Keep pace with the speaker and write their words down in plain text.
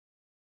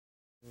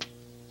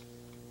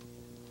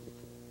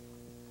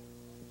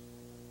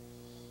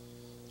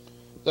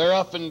They're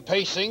off and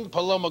pacing.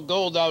 Paloma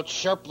Gold out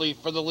sharply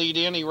for the lead.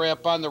 Annie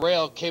Rap on the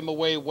rail came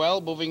away well,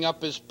 moving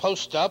up his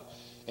post up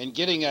and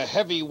getting a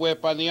heavy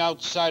whip on the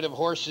outside of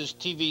Horses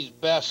TV's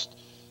Best.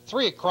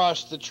 3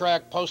 across the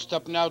track. Post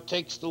up now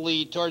takes the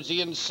lead towards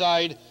the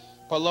inside.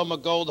 Paloma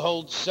Gold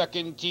holds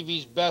second.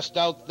 TV's Best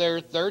out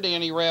there third.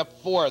 Annie Rap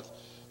fourth.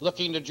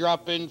 Looking to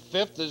drop in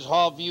fifth is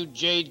Hallview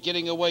Jade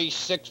getting away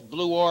sixth.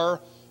 Blue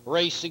Ore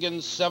racing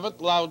in seventh.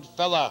 Loud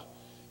Fella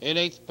in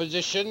eighth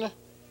position.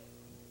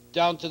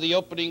 Down to the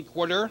opening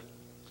quarter.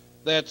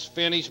 That's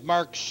Fannie's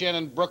Mark,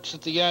 Shannon Brooks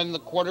at the end of the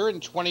quarter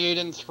in 28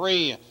 and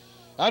 3.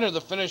 Under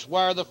the finish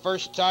wire the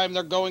first time.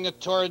 They're going a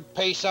torrid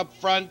pace up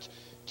front.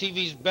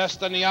 TV's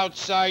Best on the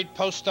outside.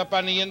 Post up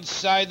on the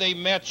inside. They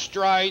match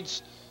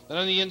strides. Then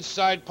on the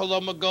inside,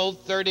 Paloma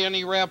Gold third.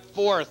 Annie Rap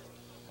fourth.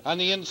 On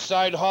the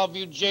inside,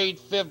 Hallview Jade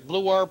fifth.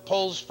 Blue Ore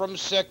pulls from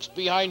sixth.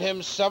 Behind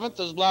him seventh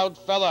is Loud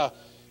Fella.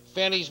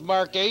 Fannie's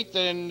Mark eighth,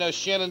 and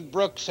Shannon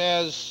Brooks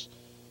has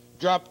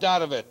dropped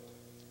out of it.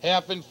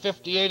 Half in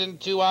 58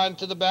 and 2 on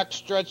to the back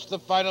stretch the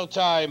final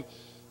time.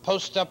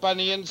 Post up on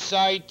the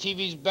inside.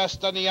 TV's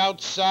Best on the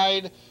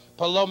outside.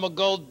 Paloma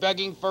Gold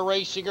begging for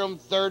racing room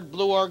third.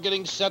 Blue Ore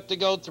getting set to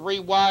go 3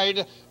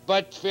 wide.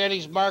 But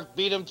Fannie's Mark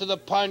beat him to the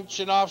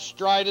punch, and off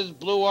stride is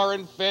Blue Ore,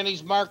 and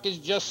Fannie's Mark has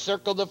just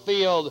circled the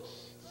field.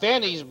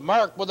 Fannie's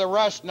Mark with a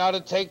rush now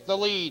to take the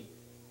lead.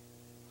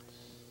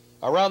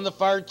 Around the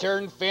far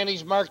turn,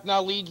 Fannie's Mark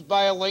now leads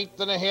by a length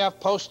and a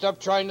half. Post up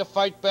trying to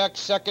fight back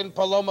second.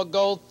 Paloma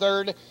Gold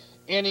third.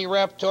 Annie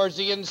Rap towards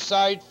the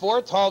inside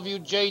fourth.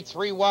 Hallview J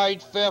 3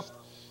 wide fifth.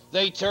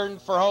 They turn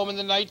for home in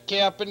the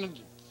nightcap, and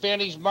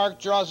Fannie's Mark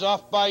draws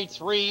off by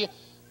 3.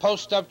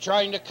 Post up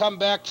trying to come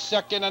back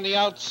second on the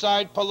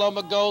outside.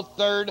 Paloma Gold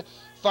third.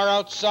 Far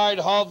outside,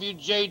 Hallview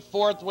Jade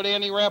fourth with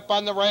Annie Rap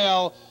on the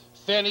rail.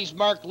 Fannie's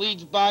Mark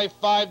leads by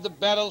 5. The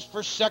battles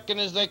for second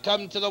as they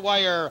come to the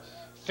wire.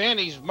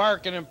 Fannie's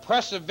Mark, an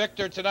impressive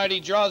victor tonight.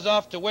 He draws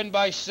off to win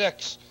by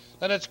 6.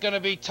 Then it's going to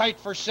be tight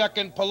for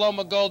second.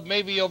 Paloma Gold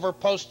maybe over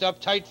post up.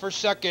 Tight for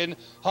second.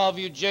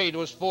 Hallview Jade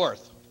was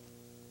fourth.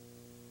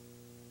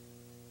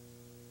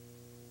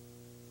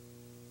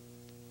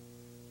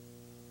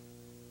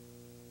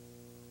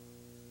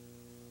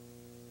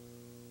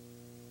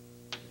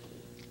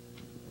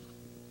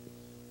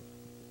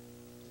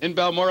 In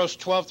Balmoral's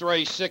 12th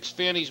race, 6,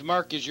 Fannie's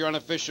Mark is your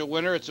unofficial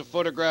winner. It's a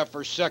photograph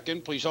for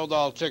second. Please hold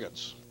all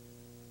tickets.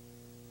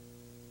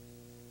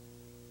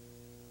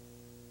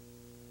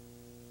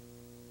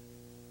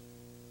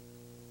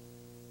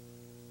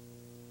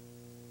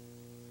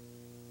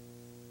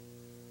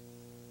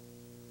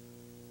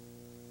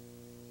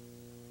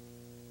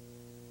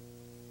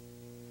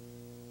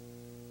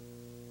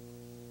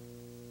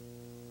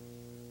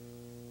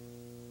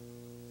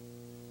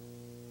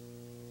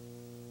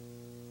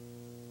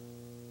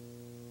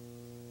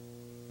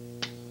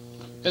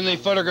 In the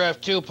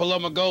photograph 2,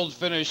 Paloma Gold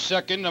finished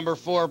second. Number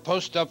 4,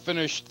 Post Up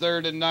finished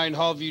third, and 9,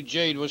 Hallview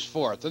Jade was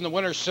fourth. In the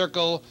winner's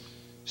circle,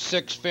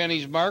 6,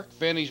 Fannie's Mark.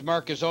 Fannie's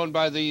Mark is owned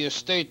by the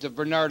estate of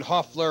Bernard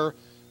Hoffler,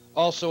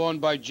 also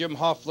owned by Jim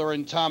Hoffler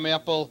and Tom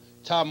Apple.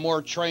 Tom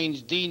Moore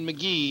trains. Dean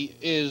Magee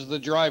is the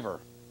driver.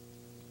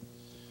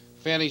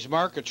 Fannie's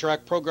Mark, a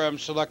track program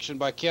selection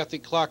by Kathy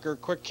Clocker,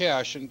 Quick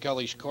Cash in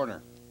Kelly's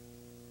Corner.